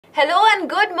Hello and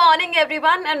good morning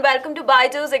everyone, and welcome to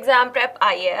BYJU'S Exam Prep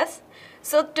IAS.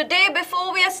 So today,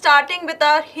 before we are starting with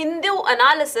our Hindu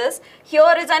analysis,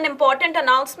 here is an important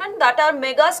announcement that our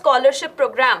mega scholarship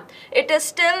program, it is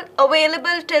still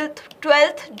available till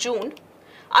 12th June,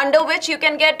 under which you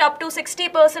can get up to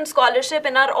 60% scholarship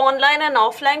in our online and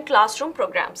offline classroom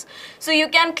programs. So you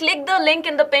can click the link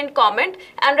in the pinned comment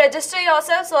and register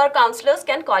yourself so our counselors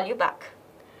can call you back.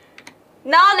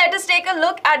 Now let us take a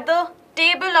look at the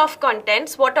table of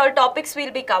contents, what all topics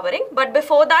we'll be covering. But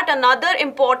before that, another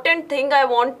important thing I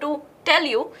want to tell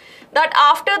you, that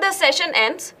after the session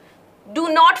ends,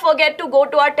 do not forget to go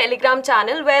to our Telegram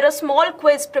channel where a small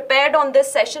quiz prepared on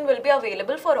this session will be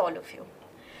available for all of you.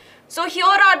 So here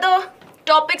are the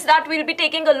topics that we'll be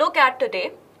taking a look at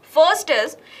today. First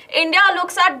is, India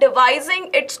looks at devising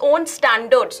its own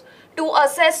standards to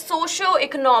assess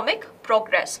socio-economic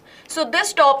progress. So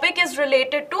this topic is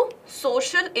related to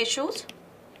social issues.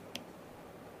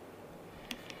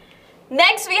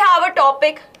 Next, we have a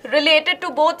topic related to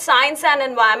both science and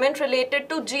environment, related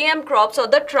to GM crops or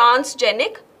the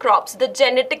transgenic crops, the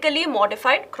genetically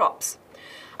modified crops.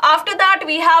 After that,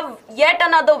 we have yet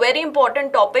another very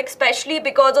important topic, especially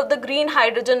because of the green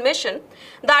hydrogen mission.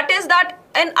 That is that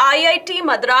an IIT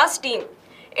Madras team,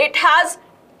 it has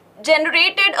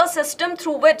generated a system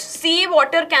through which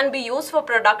seawater can be used for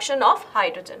production of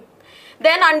hydrogen.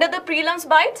 Then under the prelims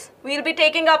bites, we'll be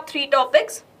taking up three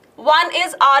topics. One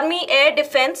is Army Air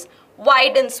Defense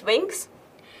widens wings.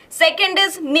 Second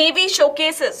is Navy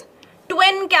showcases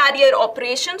twin carrier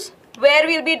operations, where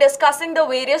we'll be discussing the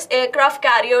various aircraft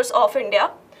carriers of India.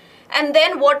 And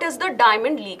then what is the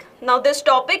Diamond League? Now this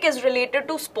topic is related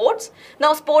to sports.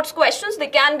 Now sports questions, they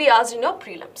can be asked in your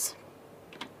prelims.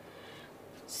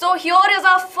 So here is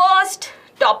our first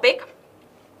topic.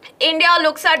 India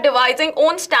looks at devising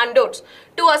own standards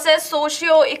to assess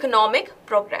socio-economic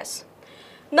progress.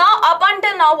 Now up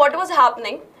until now, what was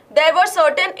happening? There were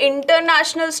certain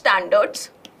international standards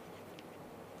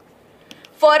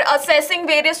for assessing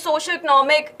various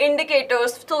socio-economic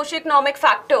indicators, socio-economic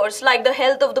factors like the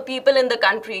health of the people in the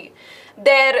country,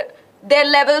 their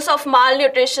levels of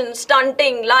malnutrition,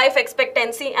 stunting, life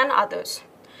expectancy and others.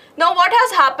 Now what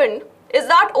has happened is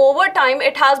that over time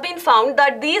it has been found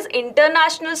that these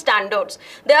international standards,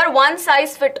 they are one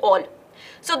size fit all.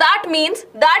 So that means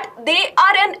that they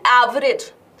are an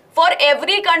average. For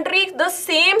every country, the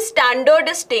same standard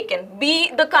is taken.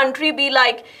 Be the country be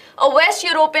like a West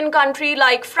European country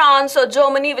like France or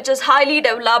Germany, which is highly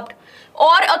developed,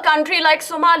 or a country like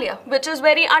Somalia, which is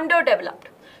very underdeveloped.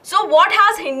 So what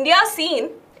has India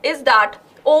seen is that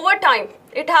over time,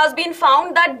 it has been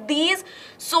found that these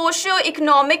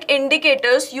socio-economic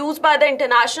indicators used by the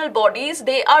international bodies,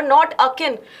 they are not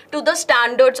akin to the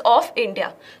standards of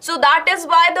India. So that is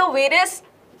why the various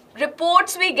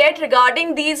reports we get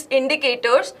regarding these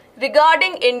indicators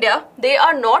regarding India, they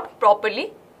are not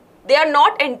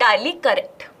entirely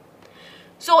correct.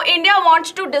 So India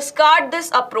wants to discard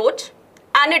this approach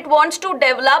and it wants to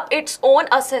develop its own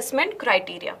assessment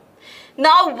criteria.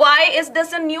 Now why is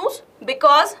this a news?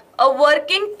 Because a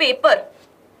working paper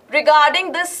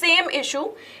regarding this same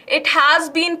issue, it has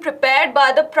been prepared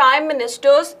by the Prime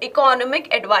Minister's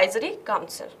Economic Advisory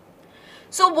Council.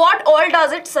 So what all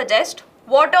does it suggest?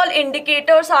 What all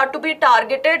indicators are to be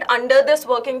targeted under this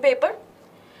working paper?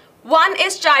 One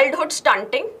is childhood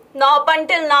stunting. Now up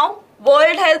until now,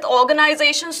 World Health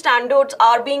Organization standards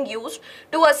are being used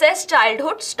to assess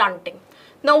childhood stunting.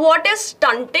 Now what is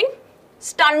stunting?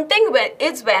 Stunting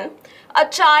is when a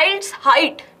child's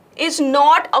height is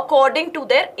not according to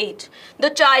their age. The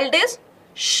child is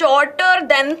shorter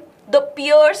than the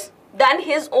peers, than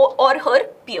his or her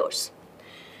peers.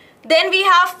 Then we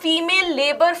have female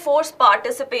labor force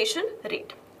participation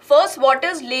rate. First, what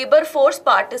is labor force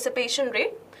participation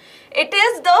rate? It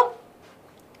is the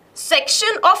section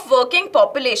of working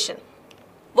population.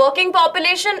 Working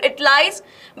population, it lies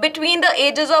between the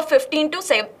ages of 15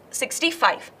 to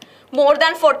 65. More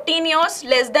than 14 years,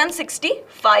 less than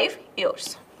 65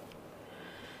 years.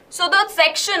 So the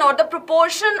section or the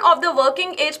proportion of the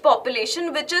working age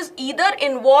population which is either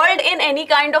involved in any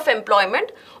kind of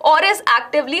employment or is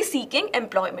actively seeking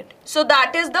employment. So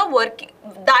that is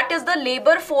the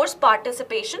labor force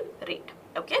participation rate.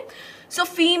 Okay. So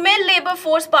female labor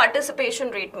force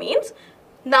participation rate means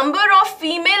number of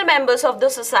female members of the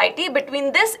society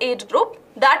between this age group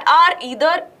that are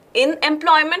either in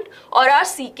employment or are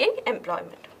seeking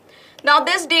employment. Now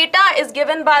this data is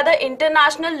given by the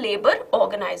International Labour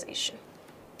Organization.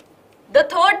 The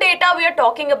third data we are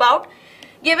talking about,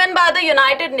 given by the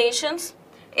United Nations,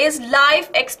 is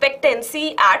life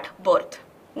expectancy at birth.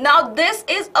 Now this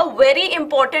is a very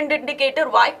important indicator.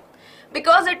 Why?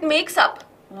 Because it makes up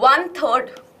 1/3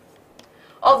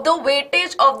 of the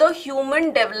weightage of the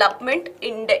Human Development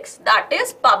Index that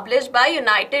is published by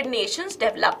United Nations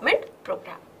Development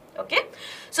Program. Okay,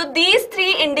 so these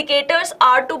three indicators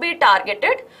are to be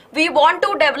targeted. We want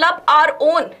to develop our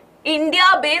own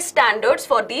India-based standards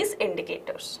for these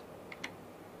indicators.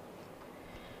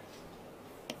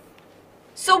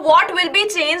 So what will be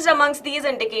changed amongst these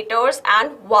indicators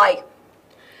and why?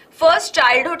 First,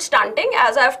 childhood stunting.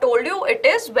 As I have told you, it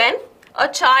is when a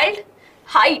child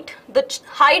height, the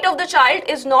height of the child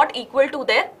is not equal to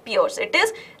their peers. It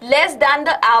is less than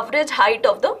the average height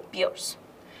of the peers.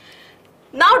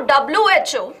 Now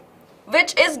WHO,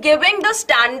 which is giving the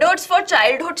standards for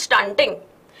childhood stunting,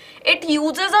 it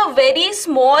uses a very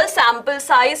small sample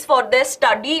size for their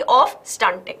study of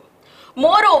stunting.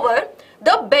 Moreover,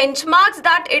 the benchmarks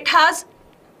that it has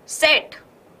set,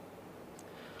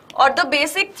 or the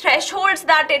basic thresholds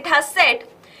that it has set,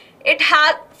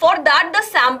 for that the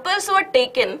samples were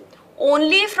taken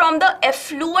only from the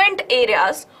affluent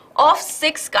areas of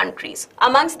 6 countries.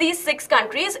 Amongst these 6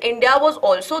 countries, India was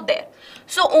also there.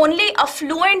 So only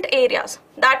affluent areas,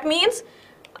 that means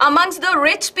amongst the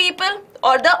rich people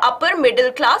or the upper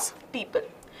middle class people.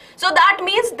 So that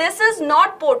means this is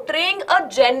not portraying a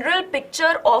general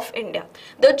picture of India,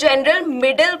 the general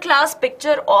middle class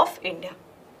picture of India.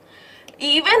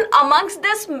 Even amongst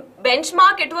this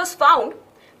benchmark, it was found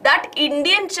that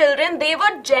Indian children, they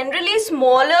were generally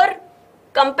smaller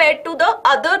compared to the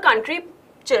other country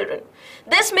children.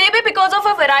 This may be because of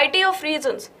a variety of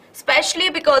reasons, especially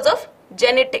because of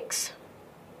genetics.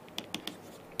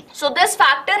 So this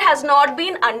factor has not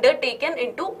been undertaken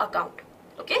into account.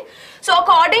 Okay. So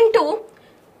according to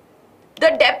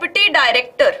the Deputy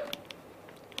Director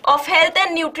of Health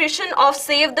and Nutrition of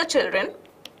Save the Children,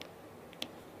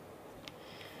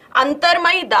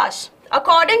 Antarmai Das,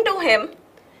 according to him,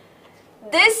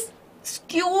 this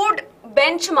skewed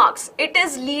benchmarks, it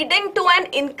is leading to an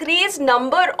increased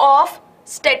number of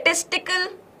statistical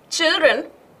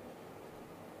children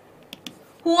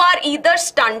who are either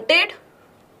stunted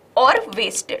or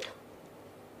wasted.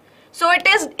 So it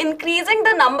is increasing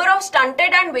the number of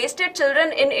stunted and wasted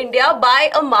children in India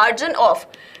by a margin of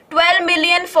 12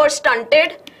 million for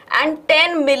stunted and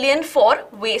 10 million for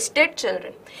wasted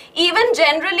children. Even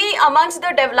generally amongst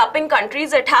the developing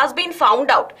countries, it has been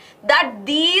found out that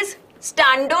these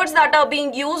standards that are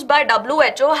being used by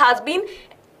WHO has been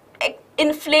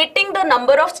inflating the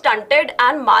number of stunted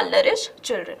and malnourished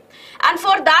children. And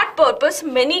for that purpose,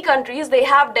 many countries, they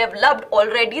have developed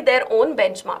already their own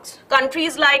benchmarks.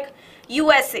 Countries like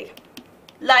USA,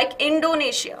 like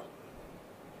Indonesia,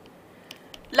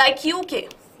 like UK,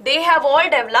 they have all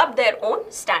developed their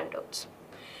own standards.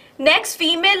 Next,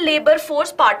 female labor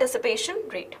force participation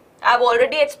rate. I have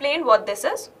already explained what this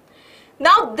is.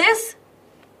 Now this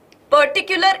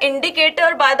particular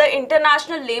indicator by the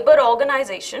International Labour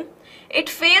Organization, it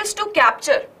fails to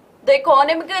capture the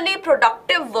economically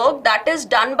productive work that is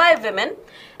done by women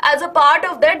as a part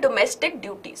of their domestic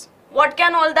duties. What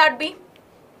can all that be?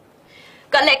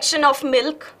 Collection of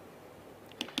milk,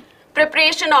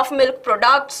 preparation of milk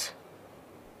products,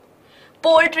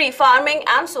 poultry farming,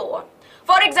 and so on.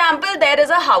 For example, there is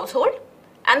a household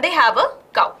and they have a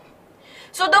cow.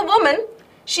 So the woman,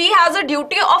 she has a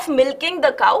duty of milking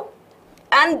the cow,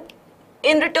 and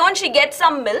in return she gets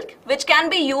some milk which can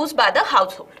be used by the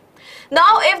household.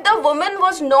 Now if the woman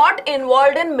was not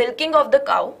involved in milking of the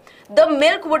cow, the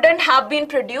milk wouldn't have been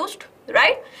produced,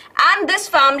 right? And this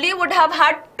family would have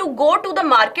had to go to the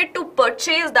market to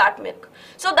purchase that milk.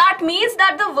 So that means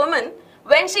that the woman,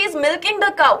 when she is milking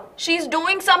the cow, she is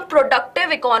doing some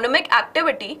productive economic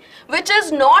activity which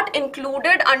is not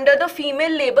included under the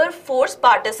female labor force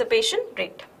participation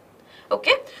rate.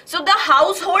 Okay, so the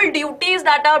household duties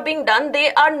that are being done,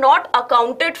 they are not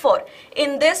accounted for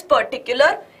in this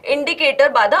particular indicator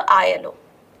by the ILO.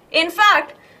 In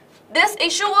fact, this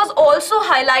issue was also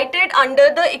highlighted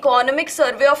under the Economic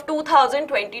Survey of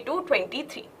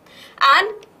 2022-23,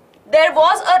 and there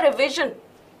was a revision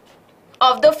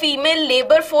of the female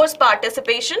labor force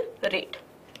participation rate.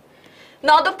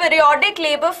 Now the Periodic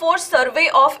Labor Force Survey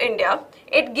of India,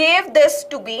 it gave this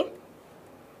to be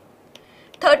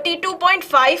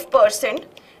 32.5%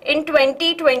 in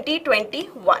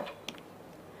 2020-21.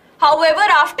 However,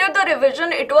 after the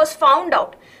revision, it was found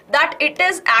out that it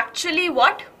is actually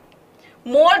what?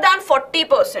 More than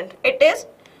 40%. It is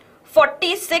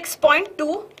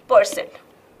 46.2%.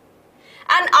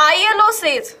 And ILO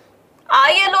says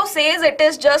it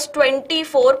is just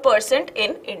 24%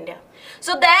 in India.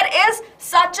 So there is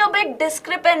such a big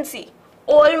discrepancy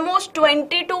almost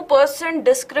 22%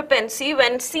 discrepancy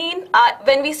when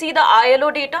we see the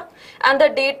ILO data and the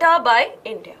data by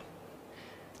India.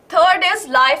 Third is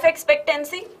life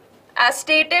expectancy. As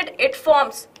stated, it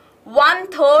forms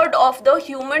 1/3 of the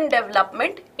Human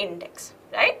Development Index,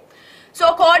 right? So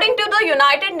according to the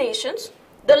United Nations,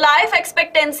 the life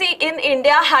expectancy in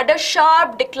India had a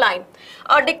sharp decline,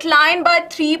 a decline by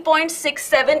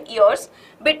 3.67 years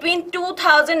between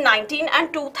 2019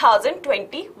 and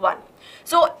 2021.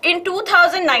 So in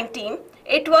 2019,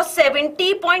 it was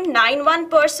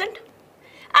 70.91%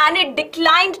 and it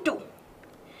declined to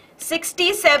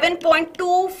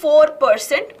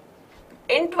 67.24%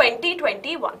 in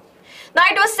 2021. Now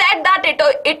it was said that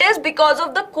it is because of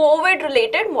the COVID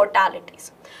related mortalities.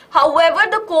 However,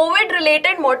 the COVID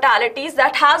related mortalities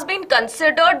that has been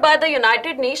considered by the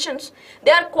United Nations,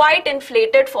 they are quite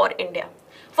inflated for India.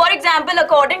 For example,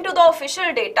 according to the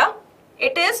official data,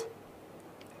 it is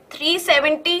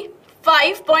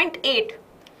 375.8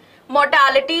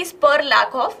 mortalities per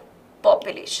lakh of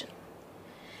population.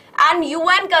 And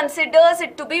UN considers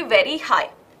it to be very high,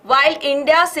 while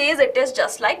India says it is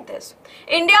just like this.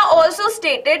 India also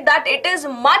stated that it is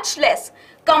much less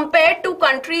compared to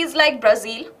countries like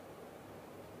Brazil,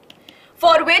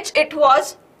 for which it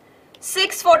was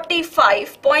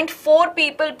 645.4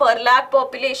 people per lakh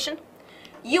population,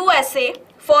 USA,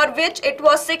 for which it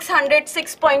was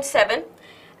 606.7,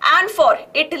 and for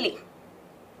Italy,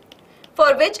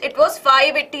 for which it was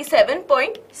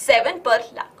 587.7 per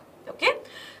lakh. Okay,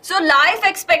 so life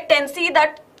expectancy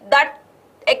that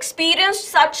experienced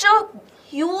such a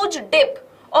huge dip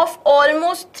of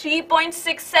almost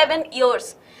 3.67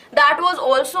 years, that was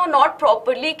also not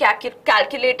properly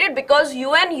calculated because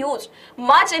UN used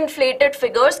much inflated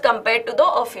figures compared to the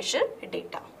official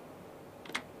data.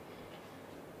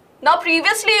 Now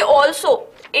previously also,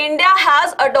 India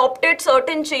has adopted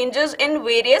certain changes in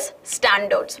various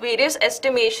standards, various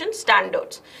estimation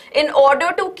standards, in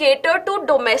order to cater to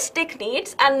domestic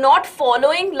needs and not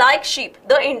following like sheep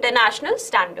the international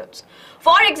standards.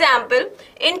 For example,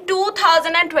 in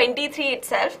 2023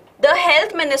 itself, the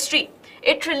Health Ministry,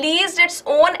 it released its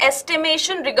own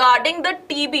estimation regarding the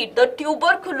TB, the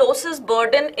tuberculosis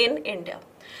burden in India.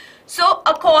 So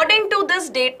according to this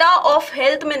data of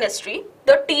Health Ministry,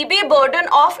 the TB burden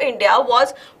of India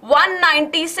was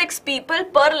 196 people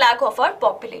per lakh of our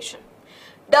population.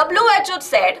 WHO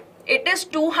said it is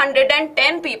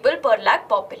 210 people per lakh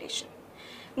population.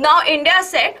 Now India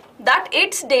said that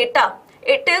its data,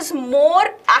 it is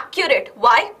more accurate.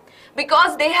 Why?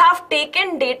 Because they have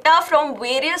taken data from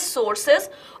various sources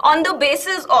on the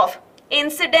basis of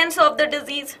incidence of the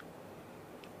disease,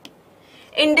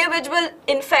 individual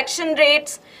infection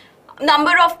rates,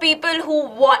 number of people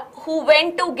who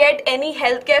went to get any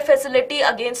healthcare facility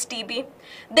against TB.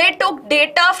 They took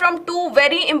data from two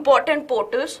very important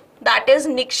portals, that is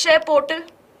Nikshay portal,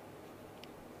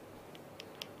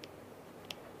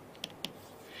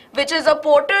 which is a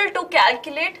portal to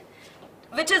calculate,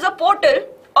 which is a portal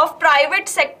of private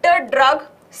sector drug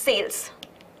sales.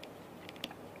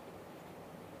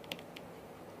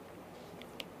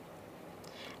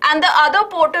 And the other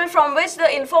portal from which the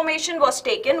information was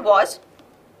taken was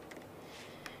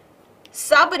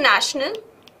Subnational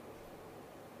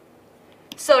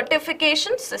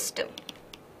Certification System,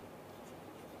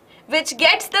 which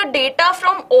gets the data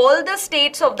from all the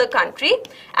states of the country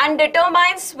and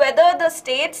determines whether the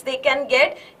states they can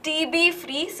get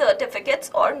TB-free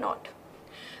certificates or not.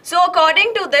 So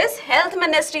according to this, Health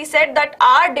Ministry said that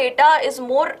our data is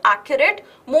more accurate,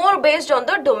 more based on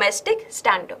the domestic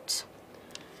standards.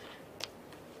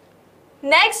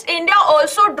 Next, India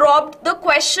also dropped the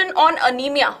question on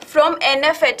anemia from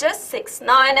NFHS 6.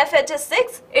 Now NFHS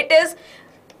 6, it is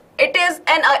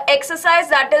an exercise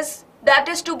that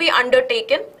is to be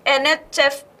undertaken.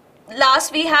 NHF,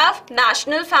 last we have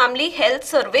National Family Health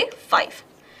Survey 5.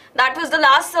 That was the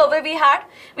last survey we had.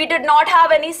 We did not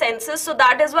have any census, so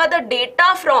that is why the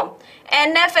data from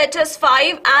NFHS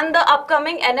 5 and the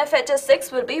upcoming NFHS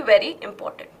 6 will be very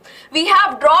important. We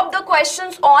have dropped the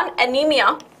questions on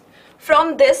anemia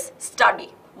from this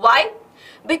study. Why?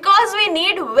 Because we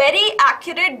need very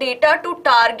accurate data to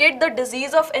target the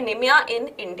disease of anemia in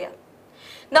India.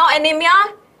 Now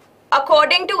anemia,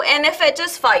 according to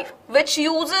NFHS 5, which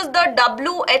uses the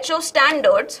WHO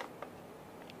standards,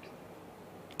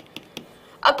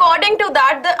 according to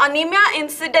that, the anemia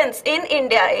incidence in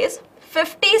India is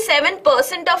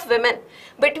 57% of women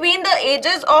between the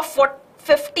ages of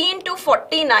 15 to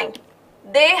 49,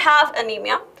 they have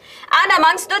anemia. And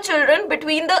amongst the children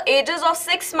between the ages of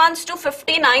 6 months to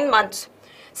 59 months,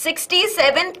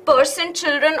 67%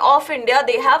 children of India,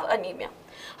 they have anemia.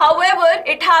 However,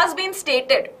 it has been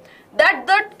stated that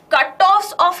the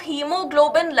cutoffs of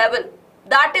hemoglobin level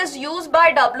that is used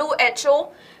by WHO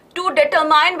to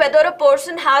determine whether a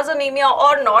person has anemia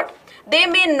or not, they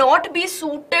may not be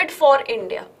suited for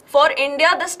India. For India,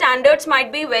 the standards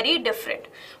might be very different.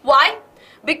 Why?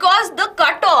 Because the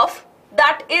cutoff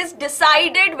that is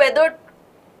decided whether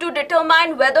to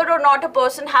determine whether or not a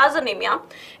person has anemia,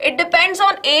 it depends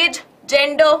on age,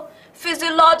 gender,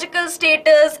 physiological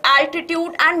status,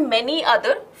 altitude, and many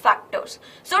other factors.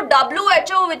 So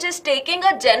WHO, which is taking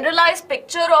a generalized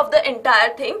picture of the entire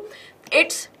thing,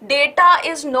 its data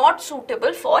is not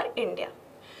suitable for India.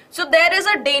 So there is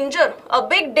a danger, a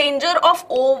big danger of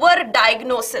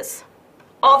over-diagnosis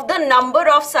of the number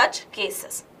of such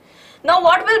cases. Now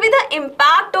what will be the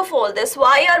impact of all this?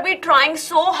 Why are we trying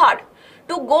so hard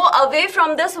to go away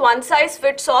from this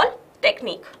one-size-fits-all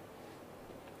technique?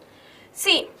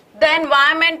 See, the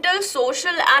environmental,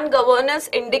 social and governance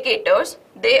indicators,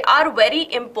 they are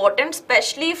very important,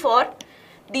 especially for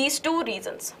these two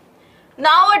reasons.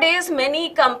 Nowadays, many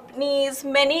companies,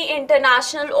 many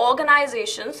international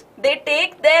organizations, they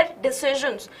take their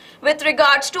decisions with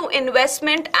regards to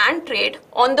investment and trade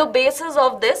on the basis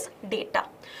of this data.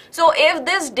 So if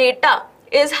this data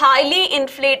is highly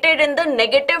inflated in the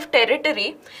negative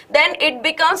territory, then it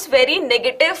becomes very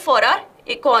negative for our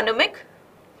economic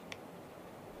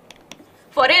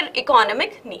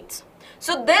needs.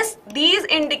 So these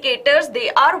indicators,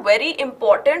 they are very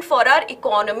important for our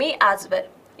economy as well.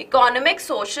 Economic,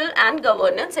 social and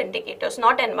governance indicators,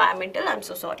 not environmental, I'm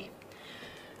so sorry.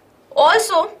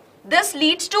 Also, this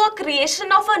leads to a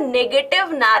creation of a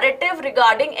negative narrative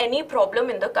regarding any problem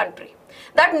in the country.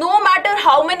 That no matter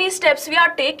how many steps we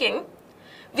are taking,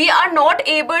 we are not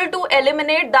able to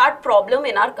eliminate that problem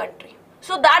in our country.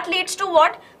 So that leads to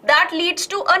what? That leads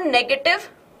to a negative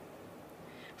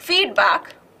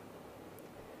feedback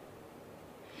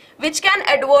which can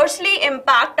adversely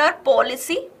impact our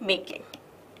policy making.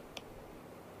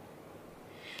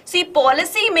 See,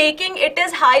 policy making, it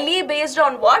is highly based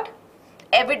on what?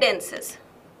 Evidences.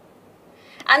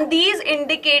 And these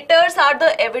indicators are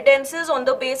the evidences on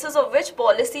the basis of which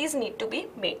policies need to be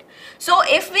made. So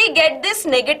if we get this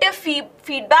negative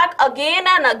feedback again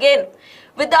and again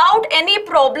without any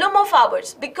problem of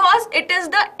ours, because it is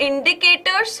the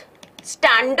indicators,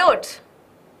 standards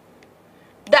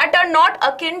that are not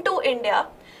akin to India.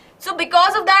 So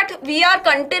because of that, we are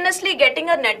continuously getting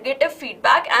a negative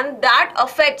feedback, and that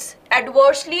affects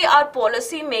adversely our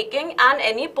policy making and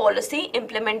any policy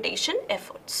implementation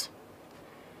efforts.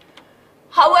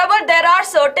 However, there are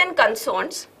certain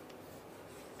concerns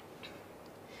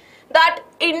that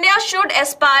India should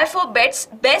aspire for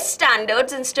best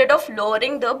standards instead of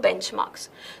lowering the benchmarks.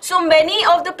 So many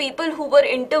of the people who were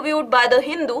interviewed by the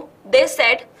Hindu, they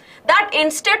said that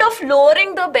instead of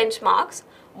lowering the benchmarks,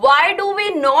 why do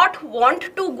we not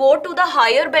want to go to the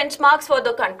higher benchmarks for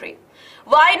the country?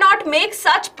 Why not make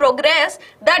such progress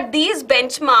that these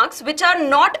benchmarks, which are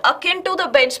not akin to the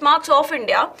benchmarks of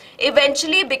India,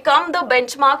 eventually become the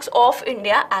benchmarks of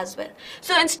India as well?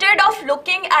 So instead of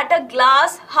looking at a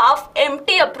glass half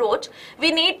empty approach,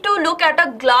 we need to look at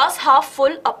a glass half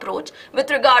full approach with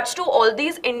regards to all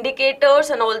these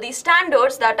indicators and all these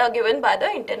standards that are given by the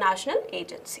international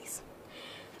agencies.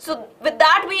 So with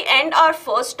that, we end our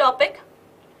first topic.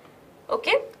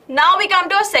 Okay, now we come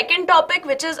to our second topic,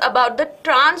 which is about the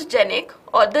transgenic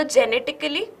or the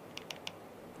genetically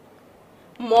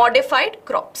modified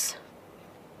crops.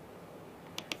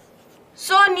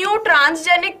 So a new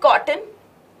transgenic cotton,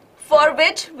 for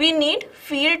which we need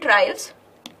field trials.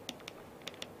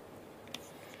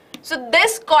 So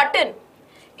this cotton,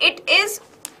 it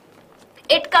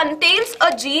contains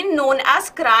a gene known as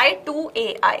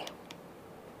Cry2AI.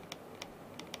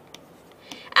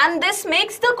 And this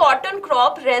makes the cotton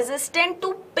crop resistant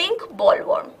to pink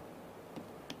bollworm,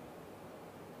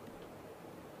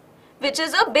 which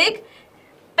is a big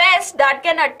pest that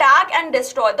can attack and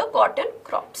destroy the cotton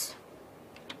crops.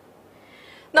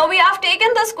 Now we have taken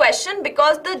this question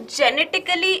because the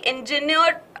genetically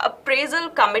engineered appraisal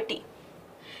committee,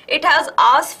 it has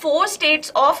asked 4 states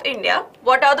of India.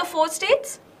 What are the 4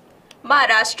 states?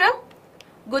 Maharashtra,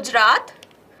 Gujarat,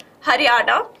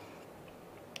 Haryana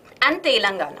and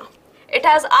Telangana. It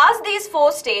has asked these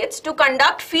 4 states to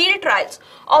conduct field trials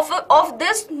of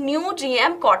this new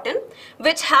GM cotton,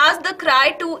 which has the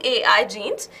Cry2AI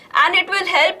genes, and it will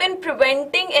help in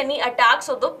preventing any attacks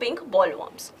of the pink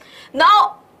bollworms.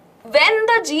 Now, when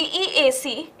the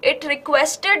GEAC, it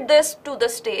requested this to the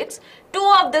states,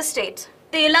 2 of the states,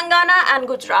 Telangana and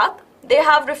Gujarat, they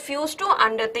have refused to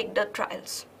undertake the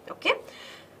trials. Okay.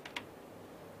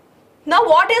 Now,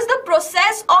 what is the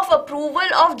process of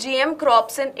approval of GM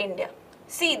crops in India?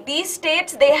 See, these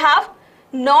states, they have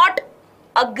not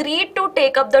agreed to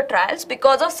take up the trials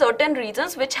because of certain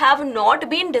reasons which have not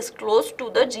been disclosed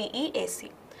to the GEAC.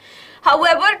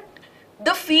 However,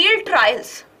 the field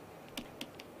trials,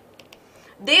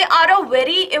 they are a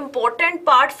very important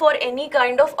part for any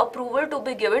kind of approval to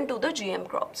be given to the GM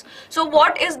crops. So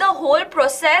what is the whole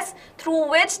process through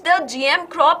which the GM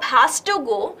crop has to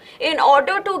go in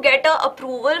order to get a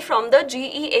approval from the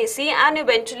GEAC and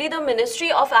eventually the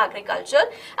Ministry of Agriculture,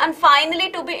 and finally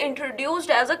to be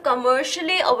introduced as a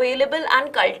commercially available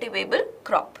and cultivable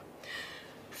crop?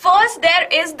 First, there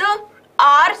is the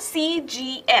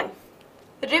RCGM,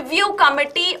 Review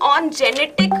Committee on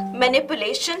Genetic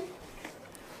Manipulation.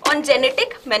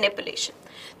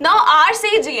 Now,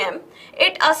 RCGM,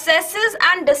 it assesses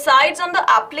and decides on the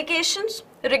applications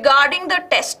regarding the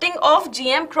testing of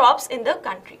GM crops in the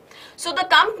country. So the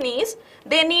companies,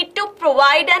 they need to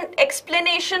provide an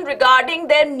explanation regarding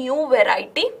their new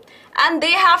variety, and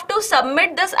they have to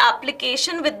submit this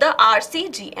application with the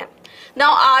RCGM.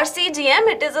 Now, RCGM,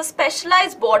 it is a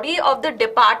specialized body of the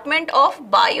Department of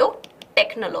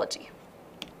Biotechnology.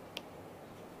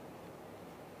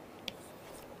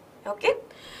 Okay,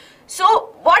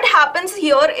 so what happens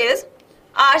here is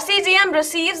RCGM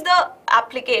receives the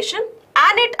application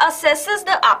and it assesses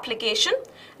the application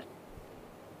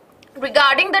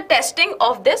regarding the testing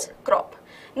of this crop.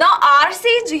 Now,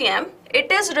 RCGM,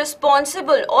 it is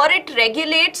responsible or it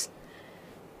regulates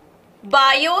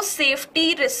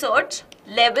biosafety research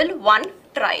level 1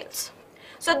 trials.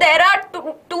 So there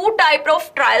are two types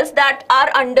of trials that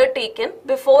are undertaken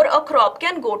before a crop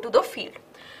can go to the field.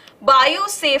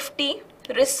 Biosafety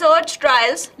Research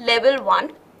Trials Level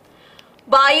 1,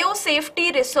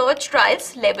 Biosafety Research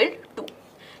Trials Level 2.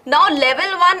 Now,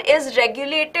 Level 1 is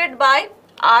regulated by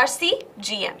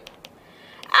RCGM.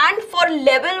 And for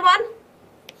Level 1,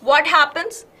 what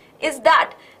happens is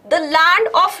that the land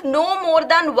of no more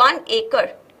than 1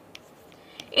 acre,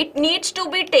 it needs to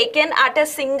be taken at a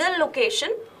single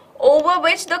location over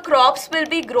which the crops will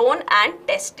be grown and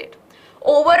tested.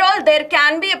 Overall, there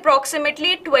can be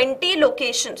approximately 20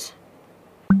 locations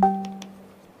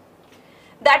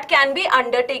that can be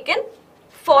undertaken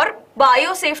for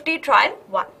biosafety trial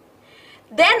 1.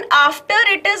 Then after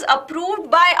it is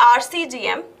approved by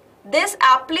RCGM, this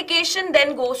application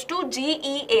then goes to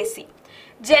GEAC,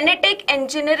 Genetic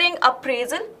Engineering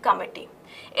Appraisal Committee.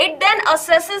 It then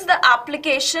assesses the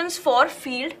applications for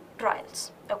field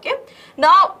trials. Okay.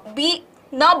 Now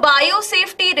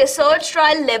biosafety research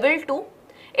trial level 2,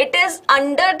 it is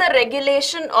under the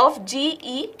regulation of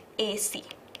GEAC.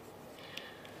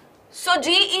 So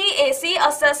GEAC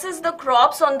assesses the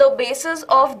crops on the basis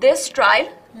of this trial,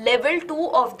 level 2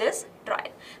 of this trial.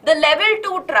 The level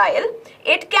 2 trial,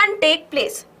 it can take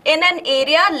place in an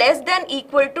area less than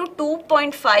equal to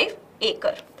 2.5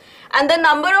 acre. And the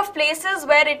number of places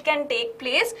where it can take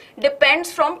place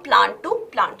depends from plant to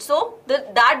plant. So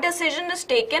that decision is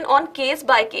taken on case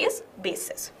by case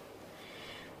basis.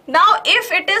 Now,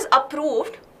 if it is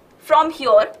approved from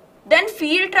here, then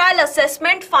field trial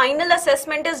assessment, final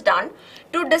assessment is done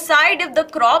to decide if the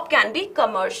crop can be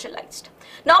commercialized.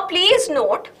 Now, please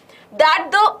note that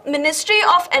the Ministry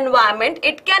of Environment,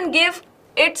 it can give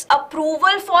its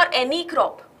approval for any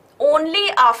crop only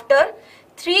after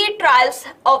 3 trials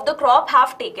of the crop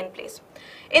have taken place.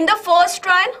 In the first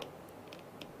trial,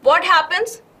 what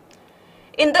happens?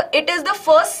 It is the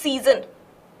first season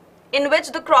in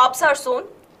which the crops are sown,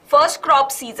 first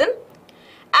crop season,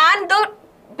 and the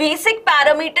basic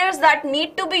parameters that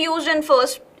need to be used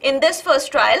in this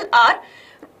first trial are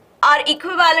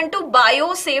equivalent to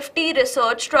biosafety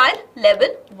research trial level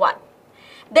 1.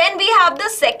 Then we have the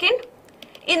second,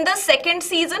 in the second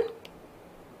season,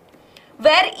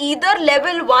 where either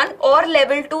level 1 or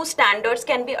level 2 standards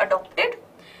can be adopted.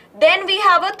 Then we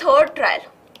have a third trial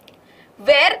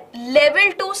where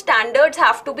level 2 standards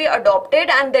have to be adopted,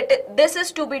 and this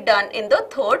is to be done in the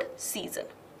third season.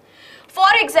 For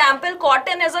example,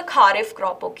 cotton is a kharif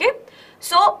crop, okay?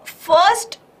 So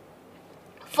first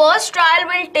trial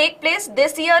will take place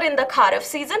this year in the kharif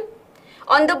season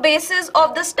on the basis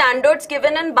of the standards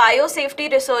given in biosafety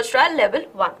research trial level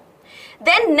 1.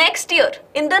 Then next year,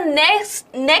 in the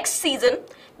next season,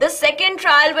 the second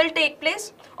trial will take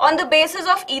place on the basis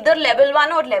of either level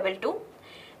 1 or level 2.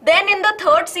 Then in the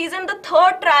third season, the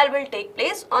third trial will take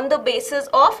place on the basis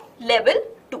of level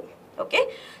 2. Okay.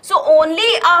 So only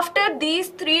after these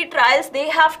 3 trials they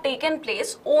have taken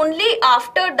place, only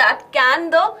after that can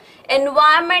the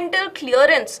environmental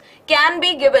clearance can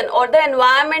be given, or the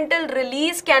environmental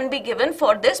release can be given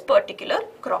for this particular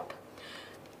crop.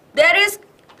 There is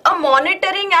a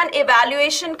monitoring and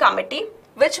evaluation committee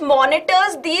which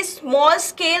monitors these small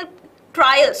scale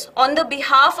trials on the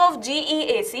behalf of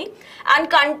GEAC and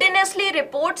continuously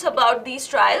reports about these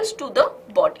trials to the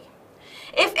body.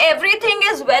 If everything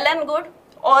is well and good,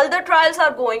 all the trials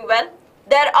are going well,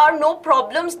 there are no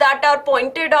problems that are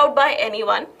pointed out by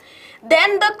anyone,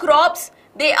 then the crops,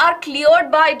 they are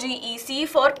cleared by GEC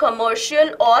for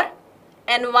commercial or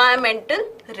environmental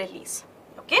release.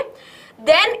 Okay,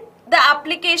 then the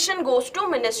application goes to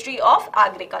Ministry of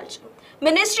Agriculture.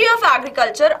 Ministry of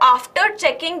Agriculture, after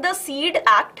checking the Seed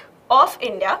Act of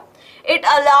India, it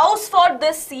allows for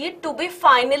this seed to be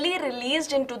finally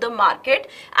released into the market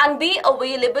and be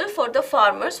available for the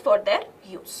farmers for their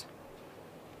use.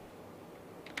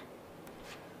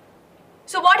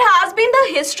 So what has been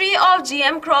the history of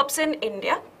GM crops in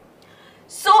India?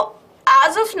 So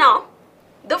as of now,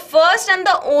 the first and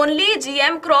the only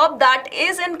GM crop that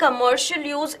is in commercial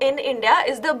use in India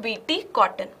is the BT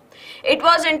cotton. It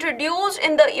was introduced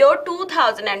in the year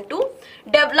 2002,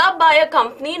 developed by a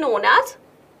company known as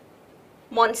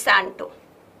Monsanto.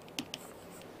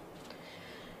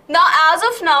 Now, as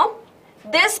of now,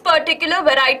 this particular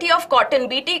variety of cotton,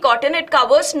 BT cotton, it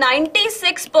covers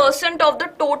 96% of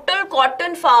the total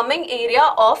cotton farming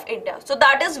area of India. So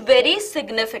that is very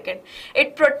significant.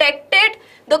 It protected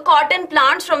the cotton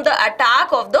plants from the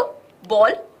attack of the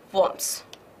bollworms.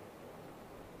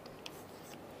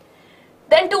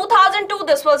 Then 2002,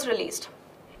 this was released.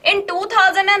 In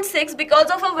 2006, because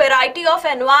of a variety of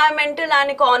environmental and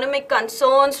economic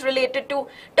concerns related to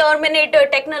Terminator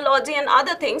technology and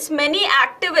other things, many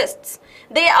activists,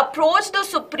 they approached the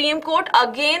Supreme Court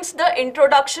against the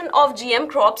introduction of GM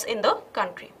crops in the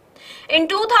country. In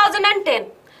 2010,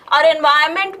 our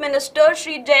Environment Minister,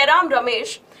 Shri Jairam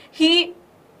Ramesh,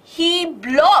 he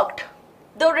blocked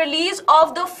the release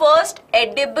of the first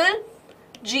edible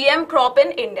GM crop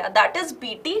in India, that is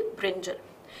BT brinjal.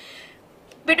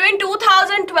 Between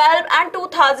 2012 and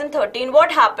 2013,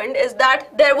 what happened is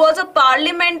that there was a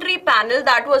parliamentary panel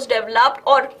that was developed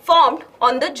or formed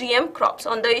on the GM crops,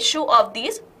 on the issue of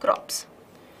these crops.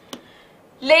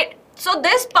 So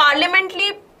this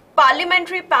parliamentary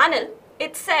panel,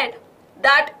 it said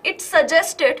that it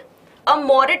suggested a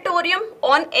moratorium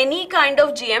on any kind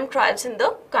of GM trials in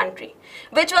the country,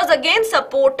 which was again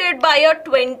supported by a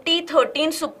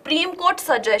 2013 Supreme Court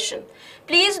suggestion.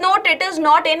 Please note, it is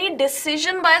not any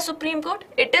decision by a Supreme Court.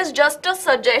 It is just a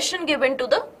suggestion given to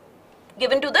the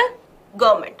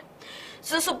government.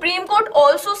 So Supreme Court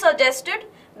also suggested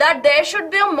that there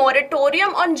should be a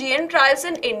moratorium on GM trials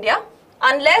in India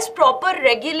unless proper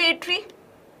regulatory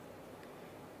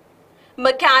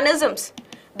mechanisms,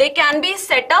 they can be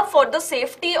set up for the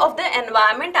safety of the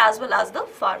environment as well as the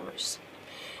farmers.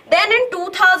 Then in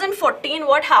 2014,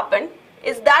 what happened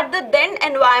is that the then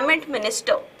Environment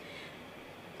Minister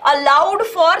allowed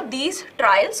for these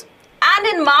trials, and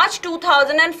in March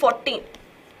 2014,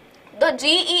 the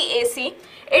GEAC,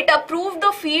 it approved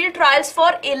the field trials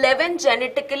for 11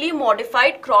 genetically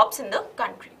modified crops in the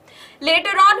country.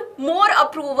 Later on, more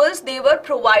approvals, they were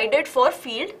provided for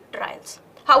field trials.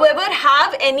 However,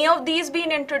 have any of these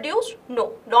been introduced?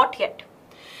 No, not yet.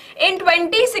 In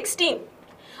 2016,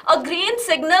 a green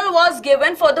signal was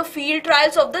given for the field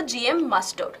trials of the GM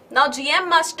mustard. Now, GM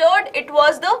mustard, it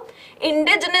was the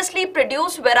indigenously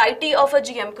produced variety of a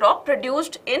GM crop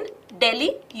produced in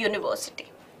Delhi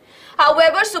University.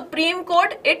 However, Supreme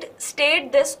Court, it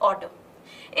stayed this order.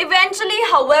 Eventually,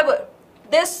 however,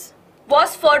 this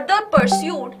was further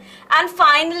pursued, and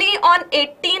finally on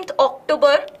 18th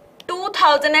October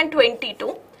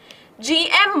 2022,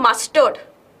 GM mustard,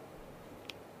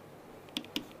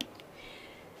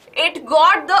 it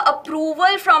got the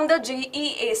approval from the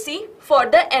GEAC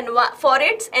for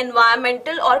its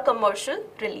environmental or commercial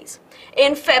release.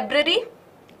 In February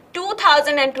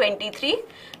 2023,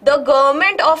 the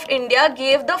Government of India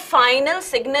gave the final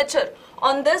signature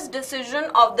on this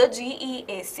decision of the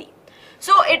GEAC.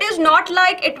 So it is not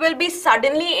like it will be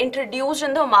suddenly introduced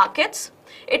in the markets.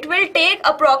 It will take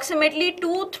approximately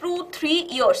 2 through 3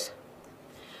 years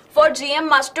for GM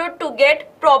mustard to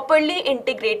get properly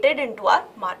integrated into our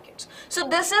markets. So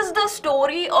this is the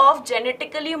story of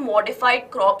genetically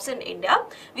modified crops in India.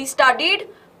 We studied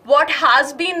what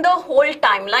has been the whole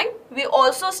timeline. We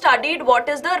also studied what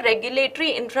is the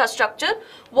regulatory infrastructure,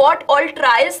 what all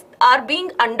trials are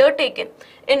being undertaken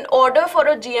in order for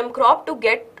a GM crop to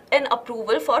get an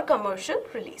approval for commercial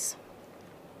release.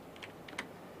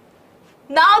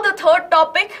 Now the third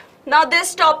topic. Now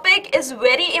this topic is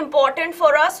very important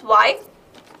for us. Why?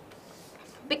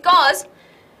 Because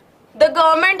the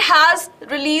government has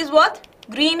released what?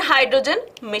 Green hydrogen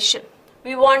mission.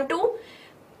 We want to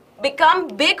become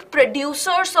big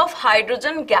producers of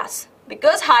hydrogen gas,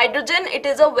 because hydrogen, it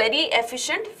is a very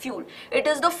efficient fuel. It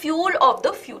is the fuel of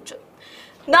the future.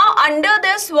 Now under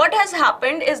this, what has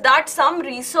happened is that some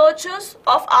researchers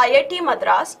of IIT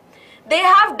Madras, they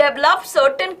have developed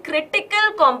certain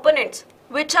critical components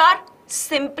which are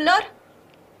simpler,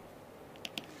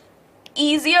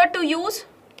 easier to use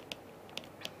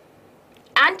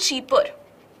and cheaper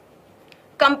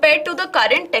compared to the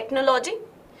current technology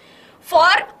for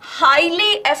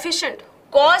highly efficient,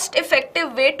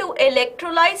 cost-effective way to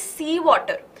electrolyze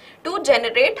seawater to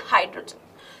generate hydrogen.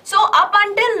 So up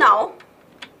until now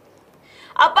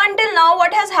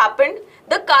what has happened,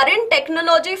 the current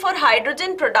technology for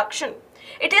hydrogen production,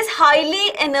 it is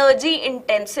highly energy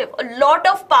intensive. A lot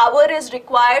of power is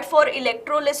required for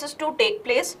electrolysis to take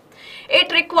place.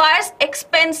 It requires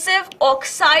expensive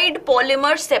oxide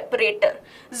polymer separator,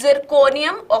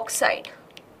 zirconium oxide.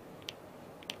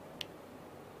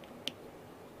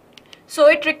 So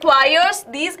it requires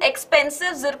these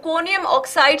expensive zirconium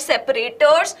oxide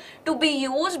separators to be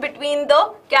used between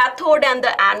the cathode and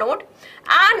the anode,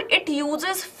 and it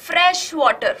uses fresh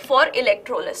water for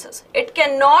electrolysis. It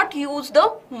cannot use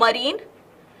the marine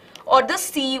or the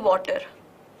sea water.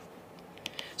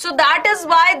 So that is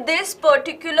why this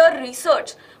particular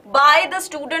research by the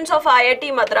students of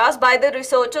IIT Madras, by the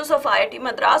researchers of IIT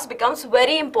Madras becomes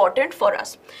very important for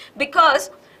us, because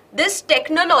this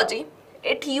technology,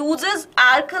 it uses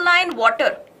alkaline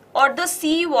water or the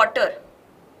sea water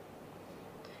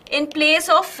in place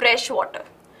of fresh water.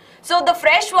 So the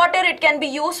fresh water, it can be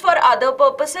used for other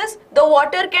purposes. The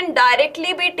water can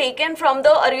directly be taken from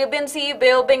the Arabian Sea,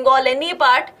 Bay of Bengal, any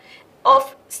part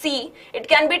of sea. It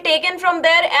can be taken from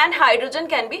there and hydrogen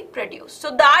can be produced. So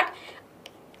that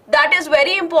is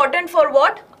very important for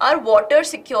what? Our water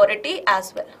security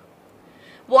as well.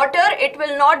 Water, it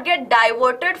will not get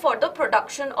diverted for the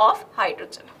production of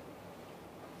hydrogen.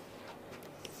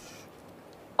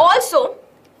 Also,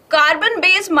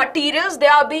 carbon-based materials, they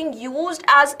are being used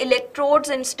as electrodes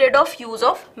instead of use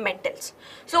of metals.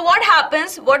 So what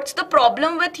happens? What's the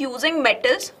problem with using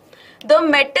metals? The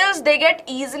metals, they get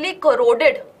easily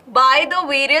corroded by the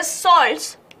various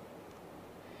salts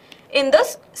in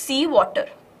the sea water.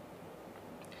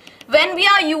 When we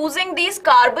are using these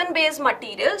carbon-based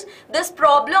materials, this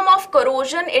problem of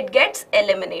corrosion, it gets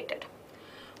eliminated.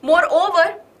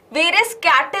 Moreover, various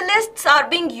catalysts are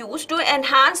being used to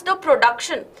enhance the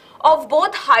production of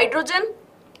both hydrogen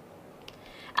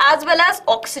as well as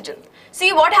oxygen.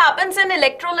 See, what happens in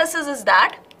electrolysis is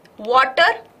that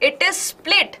water, it is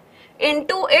split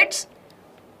into its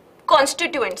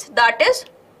constituents, that is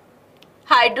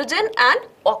hydrogen and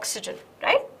oxygen,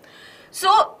 right?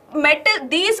 So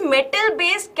these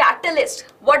metal-based catalysts,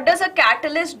 what does a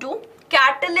catalyst do?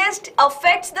 Catalyst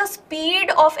affects the speed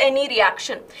of any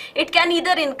reaction. It can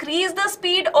either increase the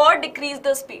speed or decrease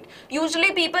the speed.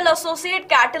 Usually people associate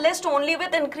catalyst only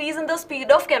with increase in the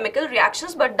speed of chemical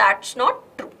reactions, but that's not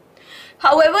true.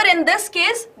 However, in this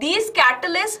case, these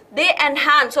catalysts, they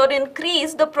enhance or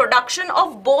increase the production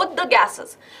of both the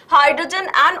gases, hydrogen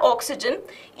and oxygen,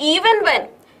 even when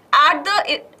at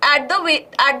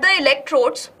the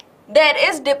electrodes there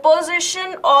is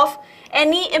deposition of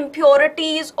any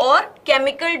impurities or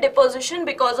chemical deposition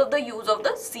because of the use of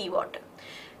the seawater.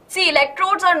 See,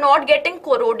 electrodes are not getting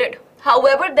corroded.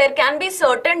 However, there can be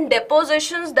certain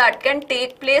depositions that can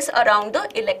take place around the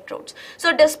electrodes.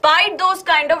 So despite those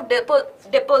kind of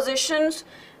depositions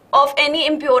of any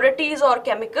impurities or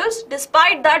chemicals,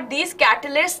 despite that, these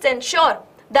catalysts ensure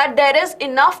that there is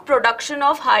enough production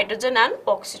of hydrogen and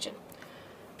oxygen.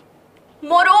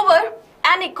 Moreover,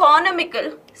 an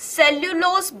economical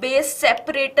cellulose-based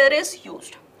separator is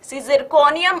used. See,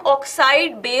 zirconium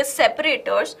oxide-based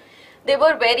separators, they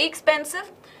were very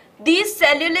expensive. These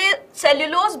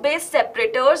cellulose-based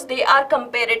separators, they are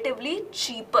comparatively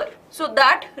cheaper. So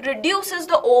that reduces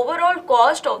the overall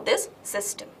cost of this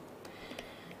system.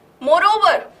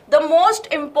 Moreover, the most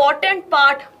important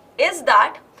part is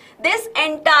that this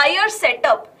entire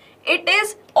setup, it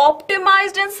is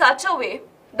optimized in such a way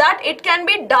that it can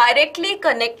be directly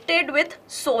connected with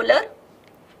solar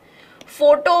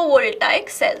photovoltaic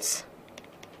cells.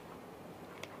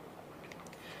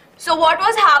 So what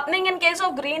was happening in case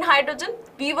of green hydrogen?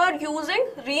 We were using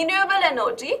renewable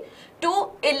energy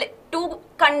to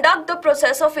conduct the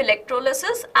process of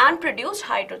electrolysis and produce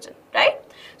hydrogen, right?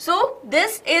 So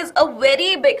this is a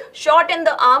very big shot in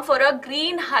the arm for a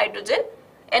green hydrogen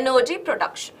energy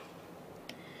production.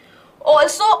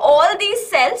 Also, all these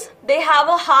cells, they have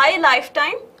a high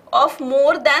lifetime of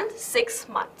more than 6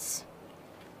 months.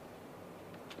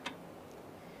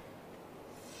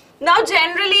 Now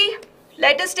generally,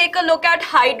 let us take a look at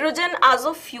hydrogen as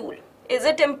a fuel. Is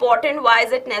it important? Why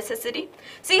is it necessary?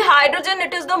 See, hydrogen,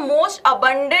 it is the most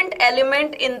abundant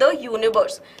element in the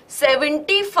universe.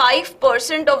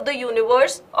 75% of the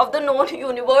universe, of the known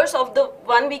universe, of the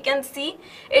one we can see,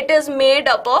 it is made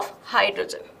up of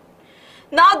hydrogen.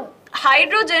 Now,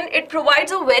 hydrogen, it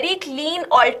provides a very clean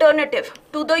alternative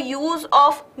to the use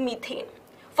of methane.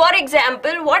 For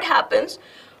example, what happens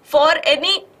for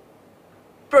any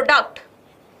product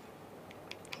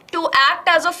to act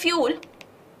as a fuel?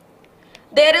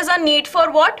 There is a need for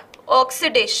what?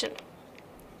 Oxidation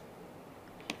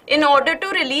in order to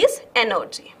release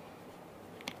energy.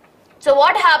 So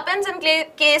what happens in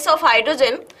case of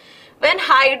hydrogen? When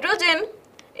hydrogen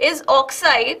is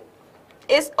oxidized,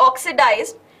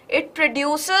 it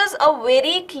produces a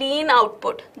very clean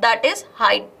output, that is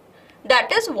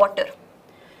water.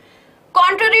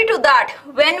 Contrary to that,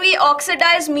 when we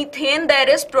oxidize methane, there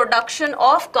is production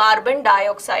of carbon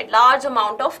dioxide, large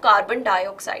amount of carbon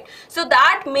dioxide. So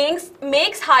that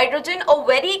makes hydrogen a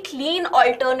very clean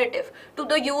alternative to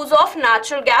the use of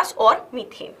natural gas or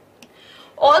methane.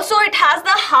 Also, it has the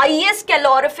highest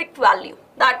calorific value,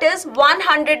 that is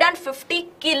 150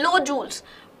 kilojoules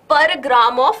per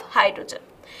gram of hydrogen.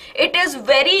 It is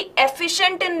very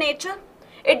efficient in nature.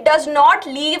 It does not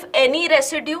leave any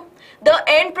residue. The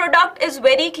end product is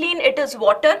very clean, it is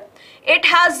water. It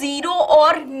has zero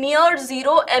or near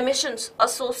zero emissions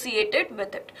associated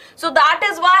with it. So that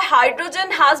is why hydrogen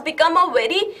has become a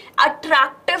very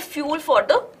attractive fuel for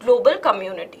the global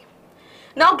community.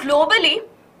 Now globally,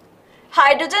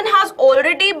 hydrogen has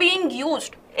already been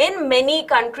used in many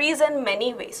countries in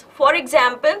many ways. For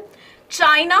example,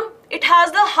 China, it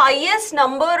has the highest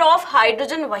number of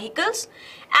hydrogen vehicles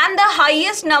and the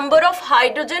highest number of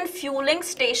hydrogen fueling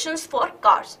stations for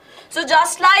cars. So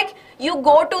just like you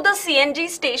go to the CNG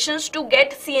stations to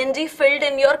get CNG filled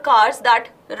in your cars that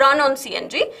run on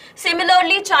CNG,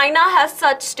 similarly China has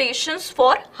such stations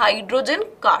for hydrogen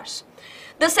cars.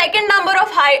 The second number of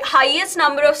highest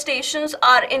number of stations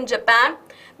are in Japan.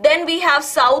 Then we have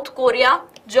South Korea,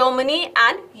 Germany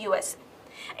and USA.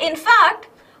 In fact,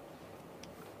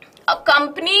 a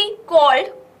company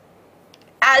called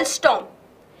Alstom,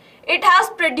 it has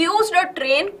produced a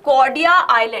train, Cordia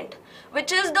Island,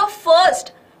 which is the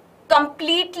first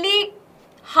completely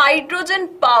hydrogen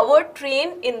powered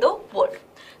train in the world.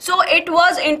 So it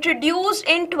was introduced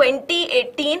in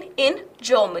 2018 in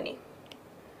Germany.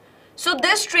 So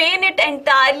this train, it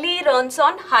entirely runs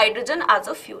on hydrogen as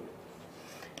a fuel.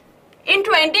 In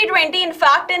 2020, in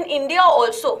fact, in India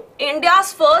also,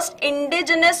 India's first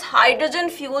indigenous hydrogen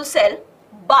fuel cell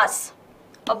bus,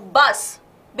 a bus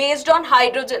based on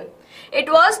hydrogen, it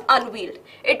was unveiled.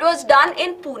 It was done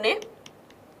in Pune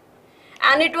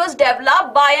and it was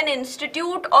developed by an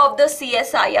institute of the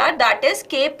CSIR, that is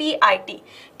KPIT,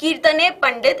 Kirtane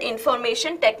Pandit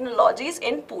Information Technologies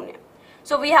in Pune.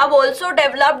 So we have also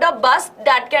developed a bus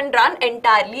that can run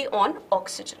entirely on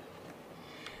oxygen.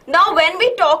 Now when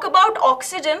we talk about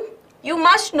oxygen, you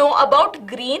must know about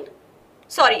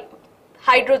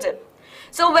hydrogen.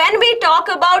 So when we talk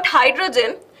about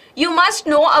hydrogen, you must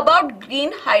know about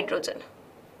green hydrogen.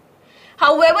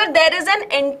 However, there is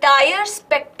an entire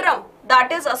spectrum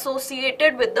that is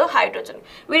associated with the hydrogen.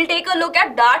 We'll take a look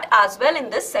at that as well in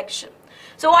this section.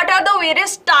 So what are the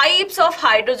various types of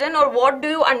hydrogen, or what do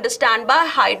you understand by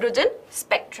hydrogen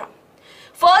spectrum?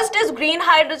 First is green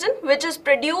hydrogen, which is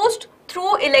produced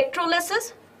through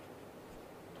electrolysis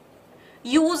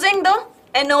using the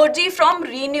energy from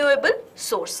renewable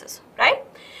sources, right?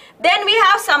 Then we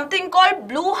have something called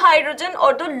blue hydrogen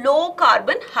or the low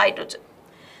carbon hydrogen.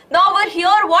 Now over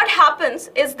here what happens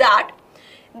is that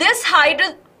this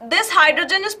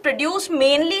hydrogen is produced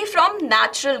mainly from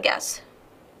natural gas,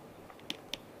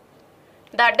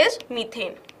 that is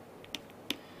methane.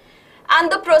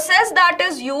 And the process that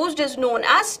is used is known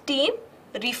as steam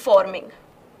reforming.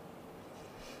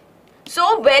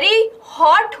 So very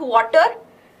hot water,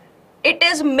 it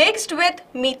is mixed with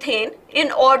methane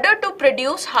in order to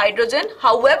produce hydrogen.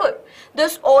 However,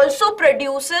 this also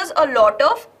produces a lot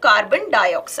of carbon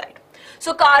dioxide.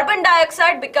 So carbon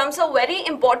dioxide becomes a very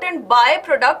important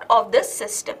byproduct of this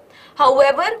system.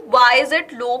 However, why is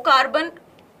it low carbon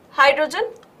hydrogen?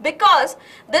 Because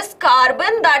this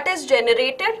carbon that is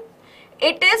generated,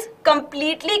 it is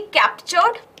completely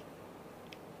captured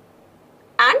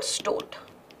and stored.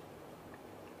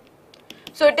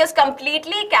 So it is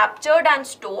completely captured and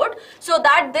stored so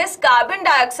that this carbon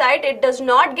dioxide, it does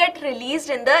not get released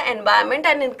in the environment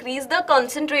and increase the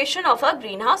concentration of our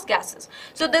greenhouse gases.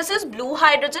 So this is blue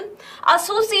hydrogen.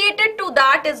 Associated to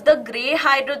that is the grey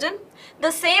hydrogen.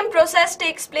 The same process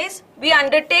takes place. We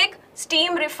undertake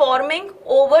steam reforming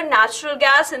over natural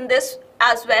gas in this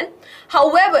as well.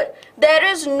 However, there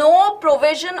is no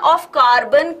provision of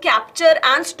carbon capture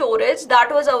and storage that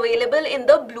was available in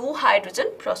the blue hydrogen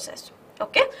process.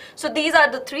 Okay, so these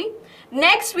are the three.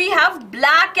 Next we have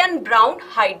black and brown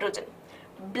hydrogen.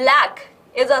 Black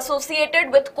is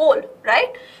associated with coal,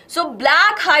 right? So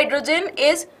black hydrogen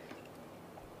is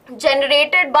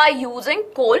generated by using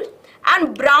coal,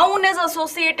 and brown is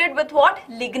associated with what?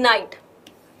 Lignite.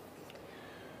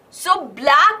 So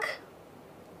black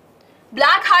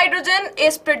hydrogen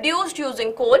is produced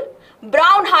using coal,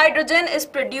 brown hydrogen is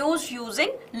produced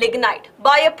using lignite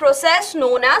by a process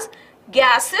known as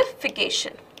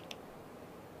gasification.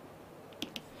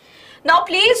 Now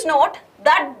please note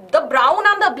that the brown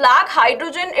and the black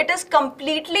hydrogen, it is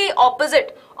completely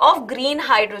opposite of green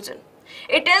hydrogen.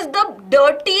 It is the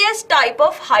dirtiest type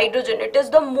of hydrogen. It is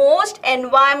the most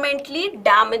environmentally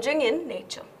damaging in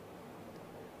nature.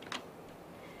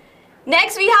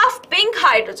 Next we have pink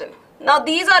hydrogen. Now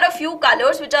these are a few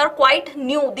colors which are quite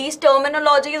new. These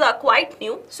terminologies are quite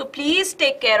new, so please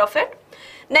take care of it.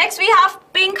 Next we have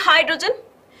pink hydrogen.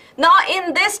 Now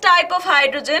in this type of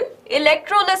hydrogen,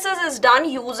 electrolysis is done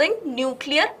using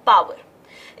nuclear power.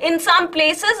 In some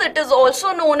places it is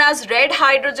also known as red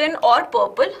hydrogen or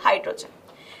purple hydrogen.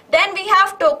 Then we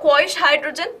have turquoise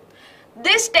hydrogen.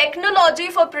 This technology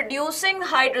for producing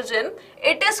hydrogen,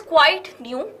 it is quite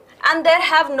new, and there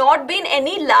have not been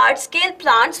any large-scale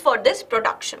plants for this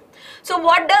production. So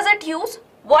what does it use?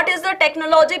 What is the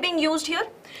technology being used here?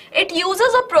 It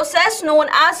uses a process known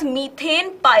as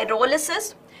methane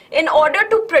pyrolysis in order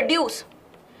to produce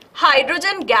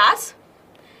hydrogen gas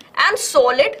and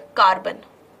solid carbon.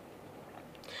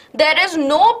 There is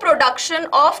no production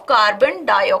of carbon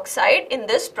dioxide in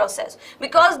this process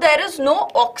because there is no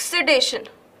oxidation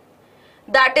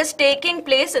that is taking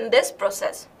place in this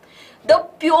process. The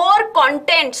pure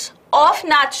contents of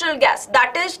natural gas,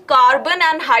 that is carbon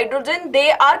and hydrogen,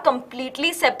 they are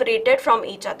completely separated from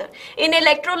each other. In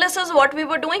electrolysis, what we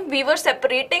were doing, we were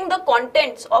separating the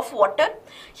contents of water.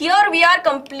 Here we are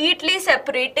completely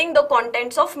separating the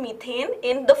contents of methane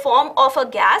in the form of a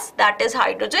gas, that is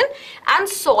hydrogen, and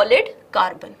solid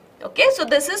carbon. Okay, so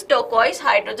this is turquoise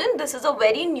hydrogen. This is a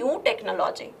very new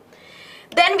technology.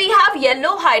 Then we have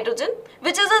yellow hydrogen,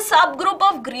 which is a subgroup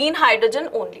of green hydrogen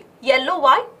only. Yellow,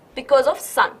 why? Because of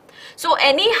sun. So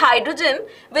any hydrogen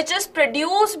which is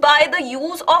produced by the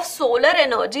use of solar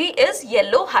energy is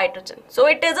yellow hydrogen. So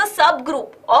it is a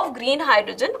subgroup of green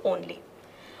hydrogen only.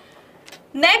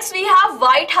 Next we have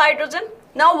white hydrogen.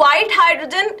 Now white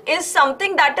hydrogen is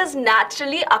something that is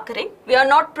naturally occurring. We are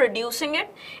not producing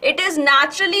it. It is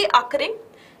naturally occurring,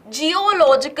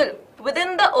 geological,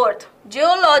 within the earth,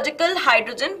 geological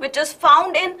hydrogen which is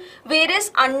found in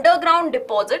various underground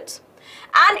deposits,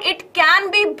 and it can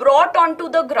be brought onto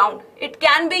the ground. It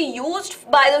can be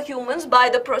used by the humans by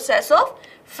the process of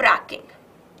fracking.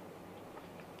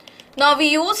 Now we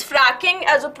use fracking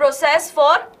as a process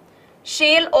for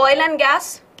shale oil and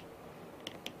gas.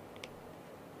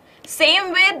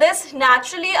 Same way, this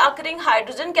naturally occurring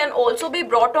hydrogen can also be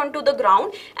brought onto the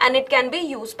ground and it can be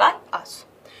used by us.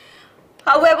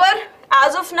 However,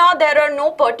 as of now, there are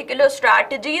no particular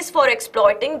strategies for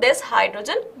exploiting this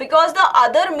hydrogen because the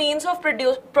other means of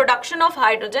production of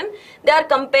hydrogen, they are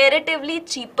comparatively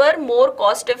cheaper, more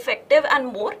cost effective and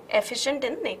more efficient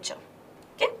in nature.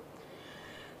 Okay.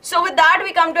 So with that,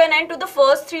 we come to an end to the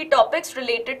first three topics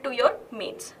related to your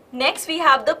mains. Next, we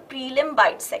have the prelim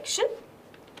bite section.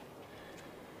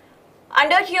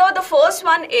 Under here, the first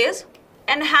one is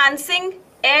enhancing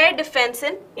air defense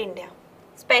in India,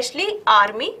 especially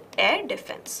army air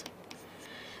defense.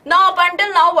 Now up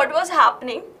until now, what was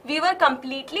happening, we were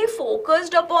completely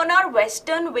focused upon our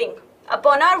western wing,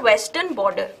 upon our western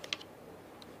border,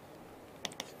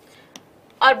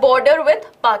 our border with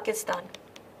Pakistan.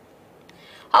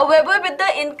 However, with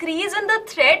the increase in the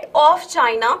threat of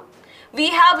China, we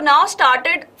have now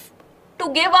started to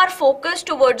give our focus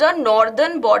towards our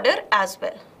northern border as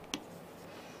well,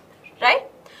 right?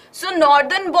 So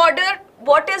northern border,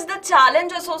 what is the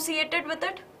challenge associated with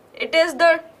it? It is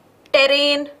the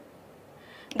terrain,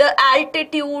 the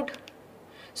altitude.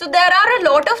 So there are a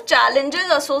lot of challenges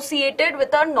associated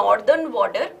with our northern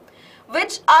border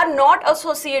which are not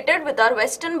associated with our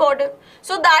western border.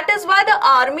 So that is why the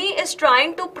army is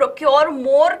trying to procure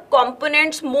more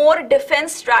components, more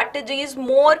defense strategies,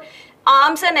 more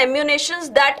arms and ammunitions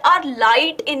that are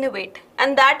light in weight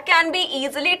and that can be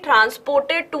easily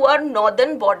transported to our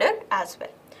northern border as well.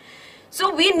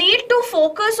 So we need to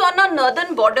focus on our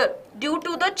northern border due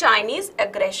to the Chinese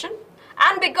aggression,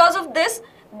 and because of this,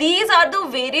 these are the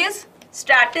various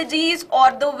strategies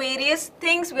or the various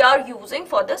things we are using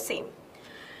for the same.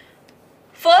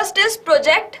 First is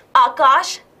Project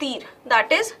Akash Tir,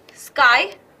 that is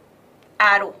sky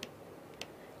arrow,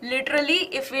 literally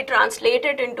if we translate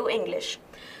it into English.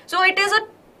 So it is a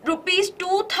rupees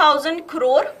 2000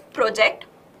 crore project,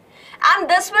 and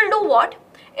this will do what?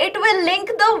 It will link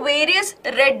the various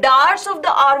radars of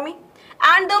the army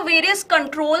and the various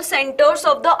control centers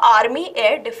of the army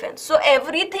air defense. So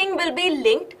everything will be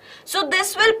linked. So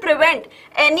this will prevent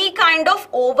any kind of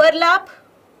overlap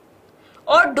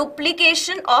or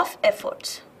duplication of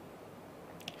efforts.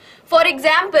 For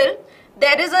example,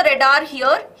 there is a radar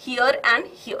here, here and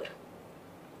here.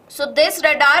 So this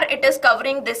radar, it is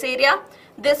covering this area,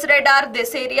 this radar,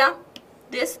 this area,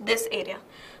 this area.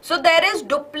 So there is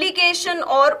duplication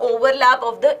or overlap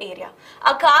of the area.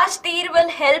 Akash Tir will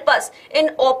help us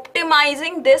in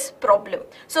optimizing this problem,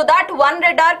 so that one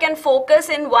radar can focus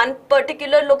in one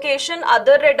particular location,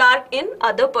 other radar in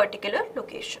other particular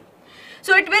location.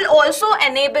 So it will also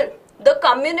enable the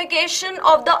communication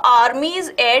of the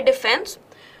Army's air defense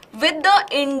with the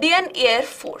Indian Air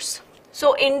Force.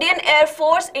 So Indian Air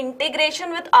Force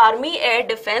integration with Army Air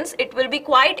Defense, it will be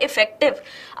quite effective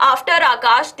after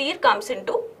Akash Tir comes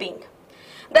into being.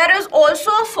 There is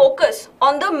also a focus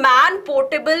on the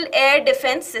man-portable air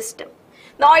defense system.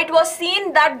 Now it was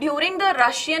seen that during the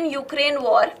Russian-Ukraine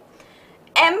war,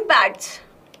 MPADs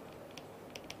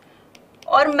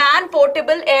or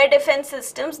man-portable air defense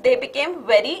systems, they became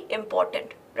very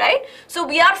important. Right? So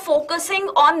we are focusing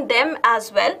on them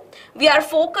as well. We are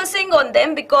focusing on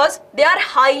them because they are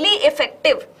highly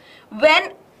effective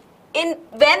when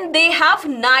they have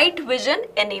night vision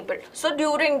enabled. So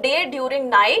during day, during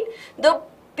night, the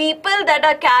people that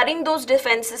are carrying those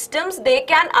defense systems, they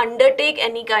can undertake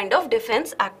any kind of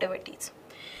defense activities.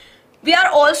 We are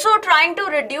also trying to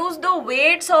reduce the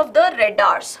weights of the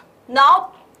radars.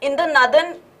 Now in the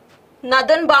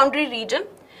northern boundary region,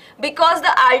 because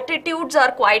the altitudes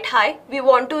are quite high, we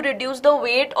want to reduce the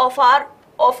weight of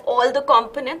all the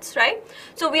components, right?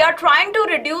 So we are trying to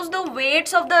reduce the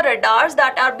weights of the radars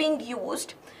that are being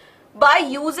used by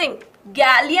using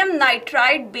gallium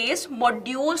nitride based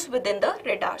modules within the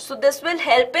radar. So this will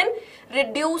help in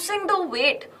reducing the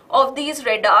weight of these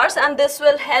radars, and this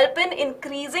will help in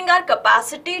increasing our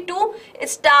capacity to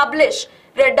establish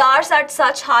radars at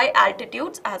such high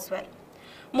altitudes as well.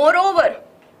 Moreover,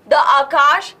 the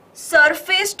Akash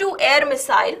surface to air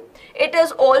missile, it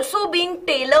is also being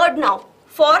tailored now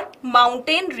for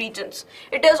mountain regions.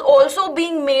 It is also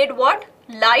being made what?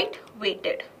 Light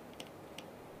weighted.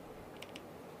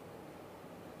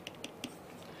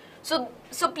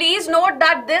 So please note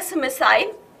that this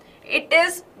missile, it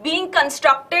is being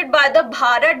constructed by the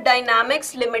Bharat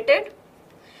Dynamics Limited,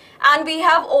 and we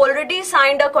have already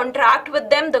signed a contract with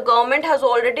them. The government has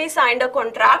already signed a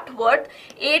contract worth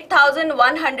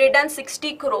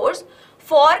 8,160 crores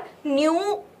for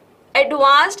new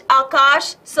advanced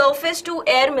Akash surface to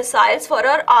air missiles for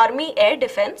our army air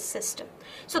defense system.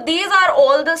 So these are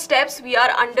all the steps we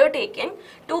are undertaking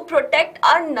to protect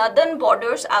our northern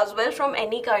borders as well from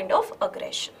any kind of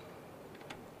aggression.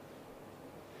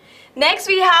 Next,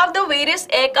 we have the various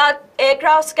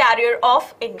aircraft carrier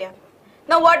of India.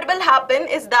 Now what will happen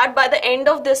is that by the end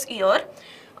of this year,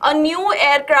 a new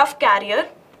aircraft carrier,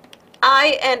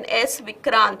 INS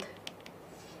Vikrant,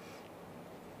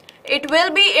 it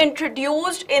will be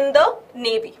introduced in the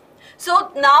Navy.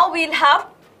 So now we'll have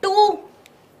 2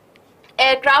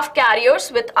 aircraft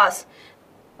carriers with us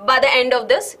by the end of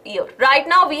this year. Right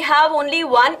now we have only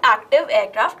 1 active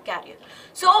aircraft carrier.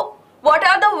 So what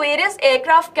are the various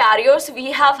aircraft carriers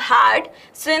we have had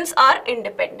since our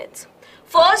independence?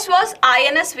 First was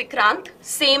INS Vikrant,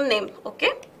 same name,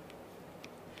 okay?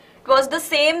 It was the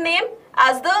same name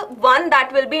as the one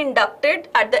that will be inducted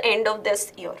at the end of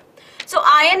this year. So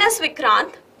INS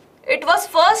Vikrant, it was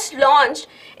first launched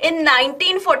in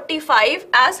 1945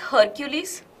 as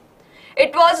Hercules.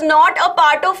 It was not a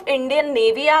part of Indian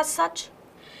Navy as such.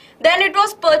 Then it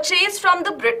was purchased from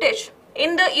the British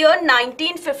in the year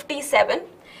 1957.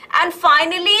 And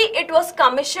finally, it was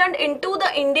commissioned into the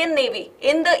Indian Navy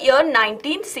in the year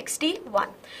 1961.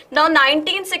 Now,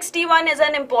 1961 is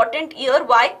an important year.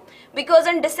 Why? Because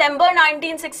in December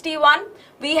 1961,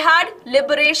 we had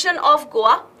liberation of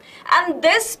Goa. And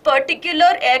this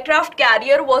particular aircraft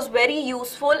carrier was very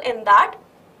useful in that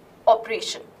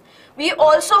operation. We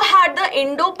also had the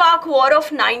Indo-Pak War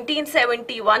of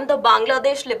 1971, the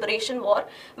Bangladesh Liberation War,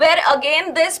 where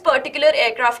again this particular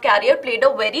aircraft carrier played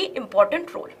a very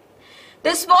important role.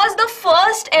 This was the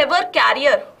first ever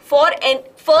carrier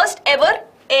first ever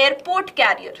airport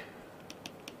carrier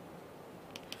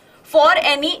for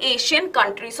any Asian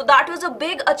country. So that was a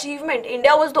big achievement.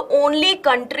 India was the only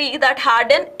country that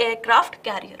had an aircraft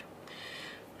carrier.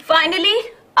 Finally,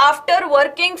 after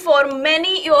working for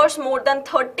many years, more than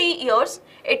 30 years,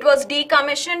 it was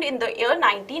decommissioned in the year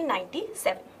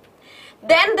 1997.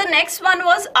 Then the next one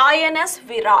was INS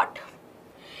Virat.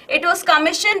 It was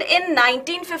commissioned in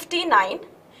 1959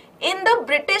 in the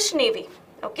British Navy.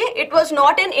 Okay, it was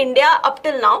not in India up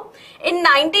till now. In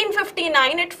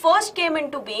 1959, it first came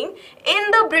into being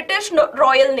in the British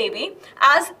Royal Navy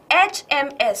as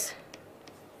HMS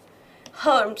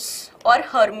Hermes or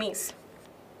Hermes.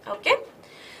 Okay,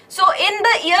 so in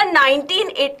the year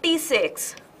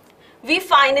 1986, we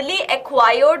finally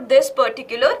acquired this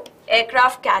particular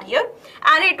aircraft carrier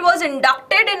and it was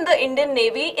inducted in the Indian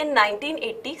Navy in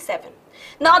 1987.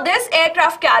 Now this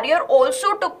aircraft carrier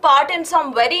also took part in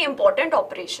some very important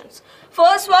operations.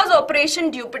 First was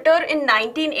Operation Jupiter in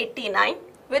 1989,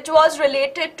 which was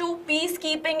related to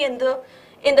peacekeeping in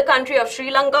the country of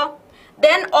Sri Lanka.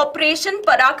 Then Operation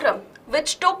Parakram,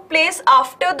 which took place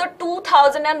after the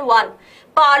 2001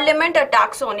 Parliament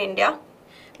attacks on India.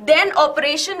 Then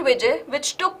Operation Vijay,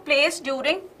 which took place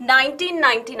during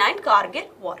 1999 Kargil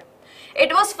War.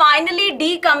 It was finally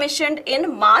decommissioned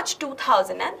in March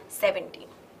 2017.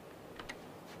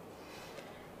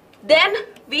 Then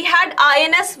we had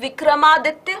INS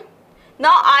Vikramaditya.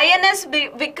 Now INS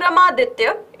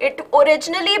Vikramaditya, it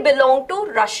originally belonged to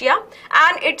Russia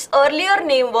and its earlier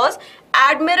name was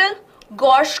Admiral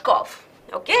Gorshkov.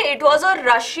 Okay, it was a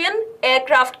Russian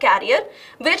aircraft carrier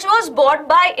which was bought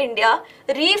by India,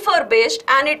 refurbished,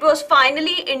 and it was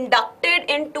finally inducted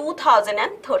in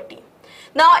 2013.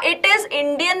 Now it is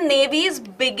Indian Navy's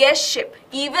biggest ship,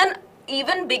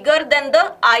 even bigger than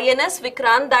the INS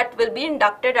Vikrant that will be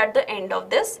inducted at the end of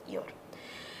this year.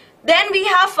 Then we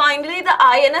have finally the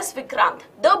INS Vikrant.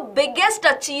 The biggest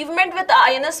achievement with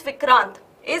INS Vikrant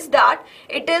is that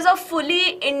it is a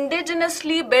fully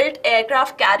indigenously built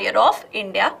aircraft carrier of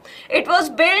India. It was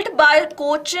built by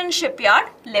Cochin Shipyard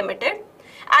Limited,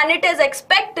 and it is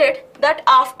expected that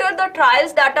after the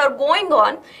trials that are going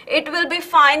on, it will be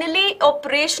finally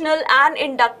operational and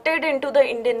inducted into the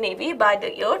Indian Navy by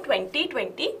the year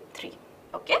 2023.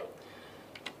 Okay.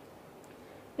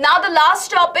 Now the last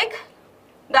topic,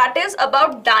 that is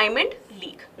about Diamond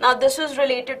League. Now this is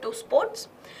related to sports.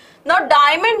 Now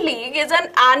Diamond League is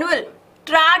an annual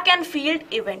track and field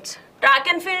events. Track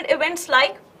and field events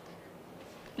like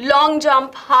long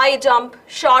jump, high jump,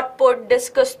 shot put,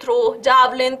 discus throw,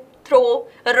 javelin throw,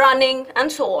 running,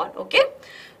 and so on. Okay.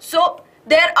 So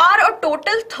there are a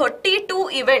total 32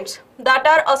 events that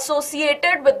are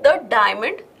associated with the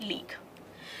Diamond League.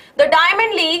 The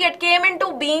Diamond League, it came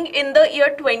into being in the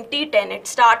year 2010. It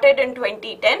started in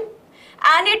 2010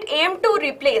 and it aimed to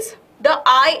replace the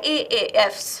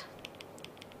IAAFs.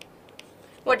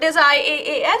 What is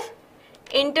IAAF?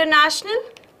 International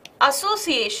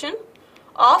Association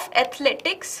of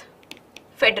Athletics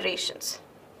Federations,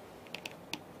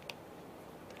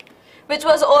 which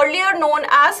was earlier known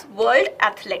as World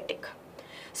Athletic.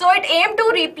 So it aimed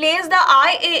to replace the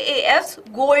IAAF's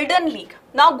Golden League.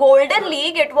 Now Golden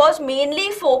League, it was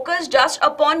mainly focused just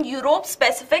upon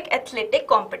Europe-specific athletic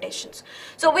competitions.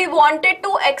 So we wanted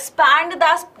to expand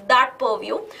that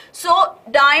purview. So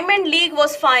Diamond League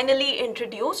was finally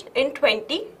introduced in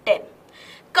 2010.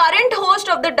 Current host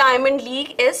of the Diamond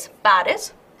League is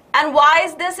Paris. And why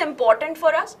is this important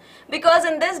for us? Because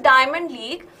in this Diamond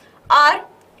League, our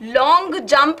long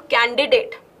jump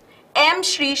candidate, M.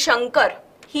 Sri Shankar,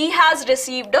 he has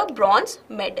received a bronze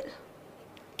medal.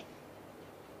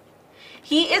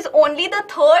 He is only the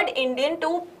third Indian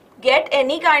to get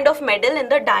any kind of medal in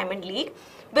the Diamond League.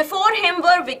 Before him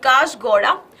were Vikas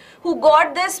Gowda, who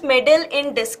got this medal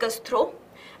in discus throw,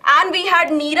 and we had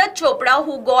Neeraj Chopra,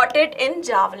 who got it in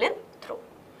javelin throw.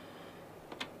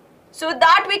 So with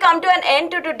that, we come to an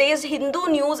end to today's Hindu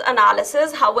news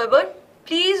analysis. However,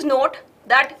 please note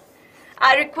that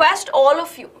I request all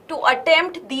of you to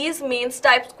attempt these mains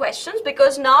type questions,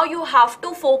 because now you have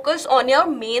to focus on your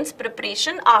mains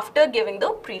preparation after giving the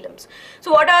prelims.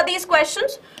 So what are these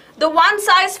questions? The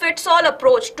one-size-fits-all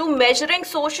approach to measuring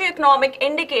socio-economic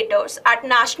indicators at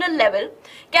national level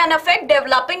can affect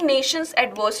developing nations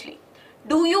adversely.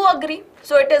 Do you agree?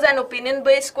 So it is an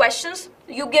opinion-based questions.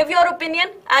 You give your opinion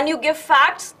and you give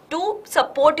facts to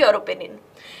support your opinion.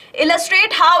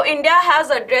 Illustrate how India has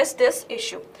addressed this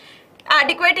issue.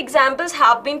 Adequate examples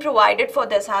have been provided for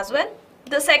this as well.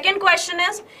 The second question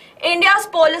is, India's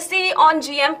policy on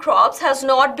GM crops has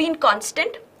not been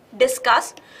constant.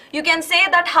 discuss. You can say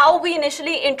that how we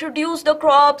initially introduced the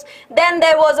crops, then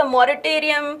there was a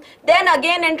moratorium, then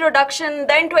again introduction,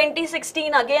 then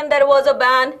 2016 again there was a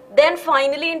ban, then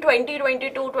finally in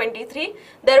 2022-23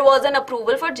 there was an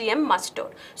approval for GM mustard.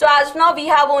 So as of now we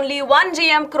have only one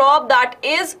GM crop that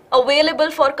is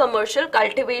available for commercial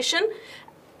cultivation.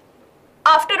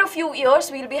 After a few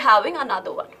years we'll be having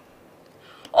another one.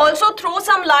 Also throw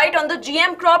some light on the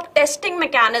GM crop testing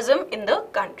mechanism in the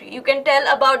country. You can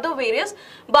tell about the various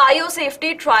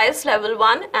biosafety trials level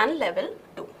 1 and level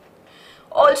 2.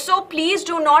 Also please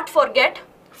do not forget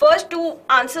first to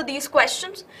answer these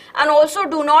questions, and also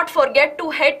do not forget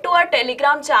to head to our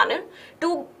Telegram channel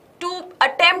to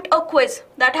attempt a quiz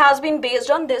that has been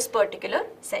based on this particular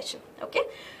session. Okay.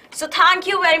 So thank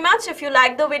you very much. If you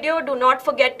like the video, do not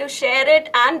forget to share it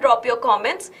and drop your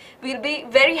comments. We'll be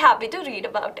very happy to read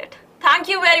about it. Thank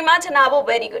you very much and have a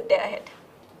very good day ahead.